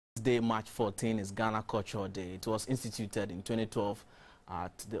Day, March 14, is Ghana Cultural Day. It was instituted in 2012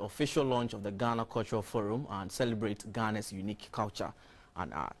 at the official launch of the Ghana Cultural Forum and celebrates Ghana's unique culture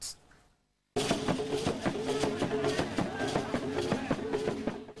and arts.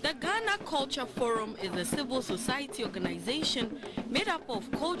 The Ghana Culture Forum is a civil society organization made up of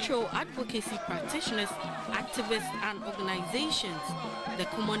cultural advocacy practitioners, activists and organizations. The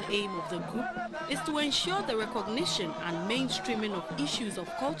common aim of the group is to ensure the recognition and mainstreaming of issues of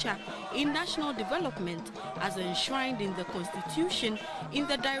culture in national development as enshrined in the Constitution in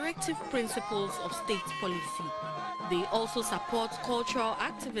the directive principles of state policy. They also support cultural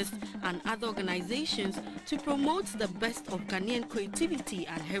activists and other organizations to promote the best of Ghanaian creativity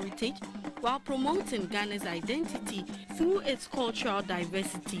and heritage while promoting Ghana's identity through its cultural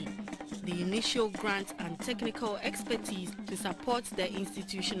diversity. The initial grant and technical expertise to support the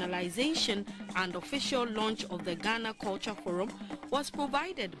institutionalization and official launch of the Ghana Culture Forum was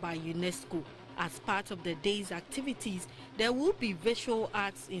provided by UNESCO. As part of the day's activities, there will be visual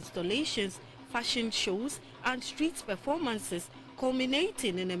arts installations, fashion shows and street performances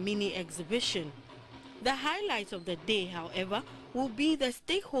culminating in a mini exhibition. The highlight of the day, however, will be the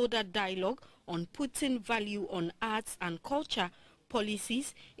stakeholder dialogue on putting value on arts and culture,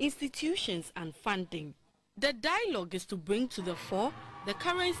 policies, institutions and funding. The dialogue is to bring to the fore the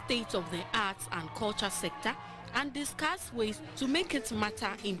current state of the arts and culture sector and discuss ways to make it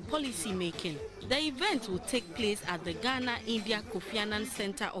matter in policy making. The event will take place at the Ghana India Kofi Annan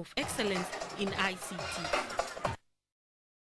Center of Excellence in ICT.